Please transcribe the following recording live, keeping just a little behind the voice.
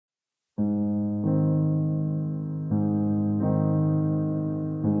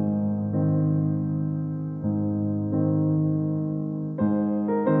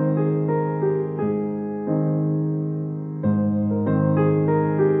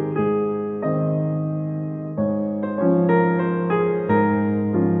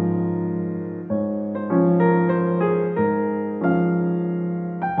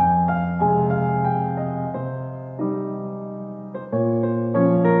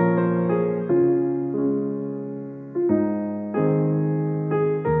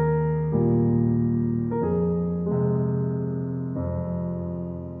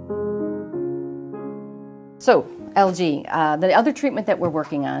So, LG, the other treatment that we're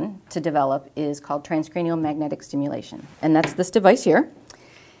working on to develop is called Transcranial Magnetic Stimulation. And that's this device here.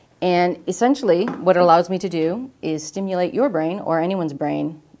 And essentially, what it allows me to do is stimulate your brain or anyone's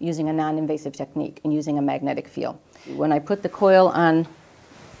brain using a non-invasive technique and using a magnetic field. When I put the coil on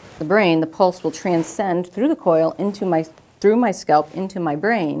the brain, the pulse will transcend through the coil through my scalp into my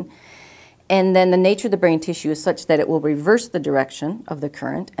brain. And then the nature of the brain tissue is such that it will reverse the direction of the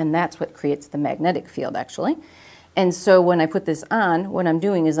current, and that's what creates the magnetic field, actually. And so when I put this on, what I'm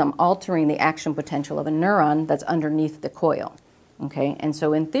doing is I'm altering the action potential of a neuron that's underneath the coil. Okay? And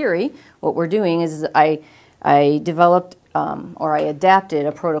so in theory, what we're doing is I developed or I adapted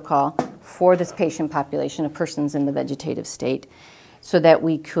a protocol for this patient population of persons in the vegetative state, so that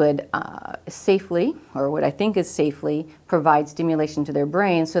we could safely, or what I think is safely, provide stimulation to their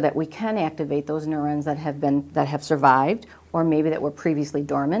brain so that we can activate those neurons that have survived, or maybe that were previously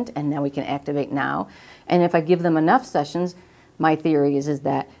dormant and now we can activate now. And if I give them enough sessions, my theory is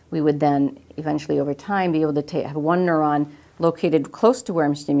that we would then eventually over time be able to have one neuron located close to where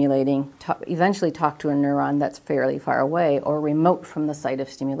I'm stimulating, eventually talk to a neuron that's fairly far away or remote from the site of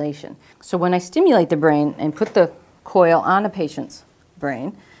stimulation. So when I stimulate the brain and put the coil on a patient's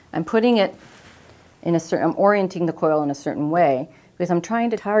brain, I'm putting it in I'm orienting the coil in a certain way because I'm trying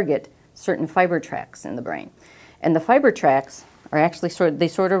to target certain fiber tracts in the brain. And the fiber tracts are actually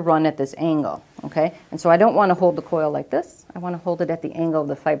sort of run at this angle, okay? And so I don't want to hold the coil like this. I want to hold it at the angle of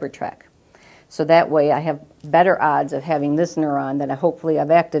the fiber tract. So that way I have better odds of having this neuron that hopefully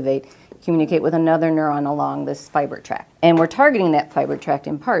I've activated communicate with another neuron along this fiber tract. And we're targeting that fiber tract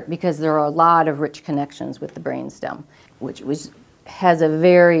in part because there are a lot of rich connections with the brainstem, which has a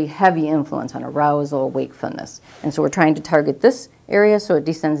very heavy influence on arousal, wakefulness. And so we're trying to target this area so it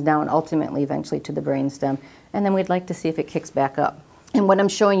descends down ultimately eventually to the brainstem, and then we'd like to see if it kicks back up. And what I'm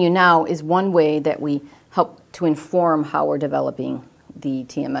showing you now is one way that we help to inform how we're developing the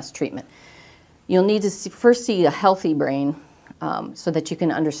TMS treatment. You'll need to first see a healthy brain so that you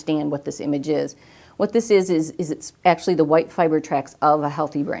can understand what this image is. What this is it's actually the white fiber tracts of a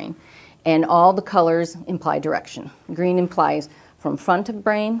healthy brain. And all the colors imply direction. Green implies from front of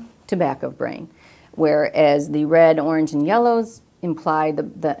brain to back of brain, whereas the red, orange, and yellows imply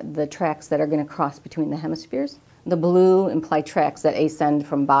the tracts that are going to cross between the hemispheres. The blue imply tracts that ascend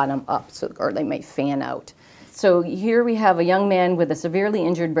from bottom up, or they may fan out. So here we have a young man with a severely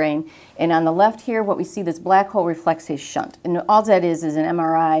injured brain, and on the left here, what we see, this black hole reflects his shunt. And all that is an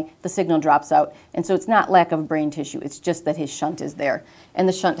MRI, the signal drops out, and so it's not lack of brain tissue, it's just that his shunt is there. And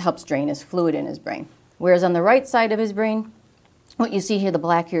the shunt helps drain his fluid in his brain. Whereas on the right side of his brain, what you see here, the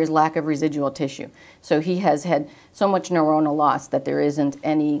black here, is lack of residual tissue. So he has had so much neuronal loss that there isn't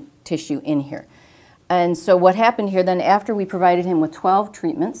any tissue in here. And so what happened here then, after we provided him with 12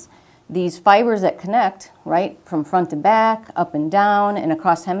 treatments, these fibers that connect, right, from front to back, up and down, and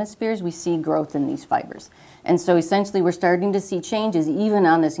across hemispheres, we see growth in these fibers. And so essentially we're starting to see changes even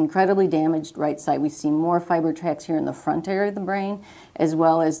on this incredibly damaged right side. We see more fiber tracts here in the front area of the brain, as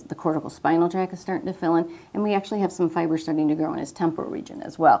well as the cortical spinal tract is starting to fill in, and we actually have some fibers starting to grow in his temporal region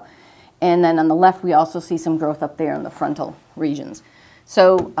as well. And then on the left, we also see some growth up there in the frontal regions.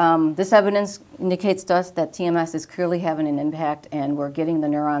 So this evidence indicates to us that TMS is clearly having an impact, and we're getting the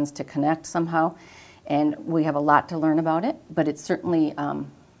neurons to connect somehow. And we have a lot to learn about it, but it certainly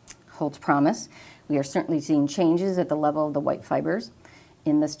holds promise. We are certainly seeing changes at the level of the white fibers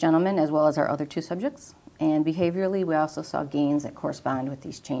in this gentleman, as well as our other two subjects. And behaviorally, we also saw gains that correspond with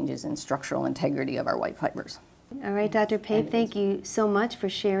these changes in structural integrity of our white fibers. All right, Dr. Pape, thank you so much for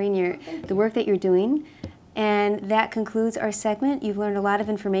sharing the work that you're doing. And that concludes our segment. You've learned a lot of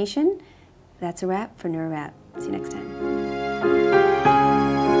information. That's a wrap for NeuroRAPT. See you next time.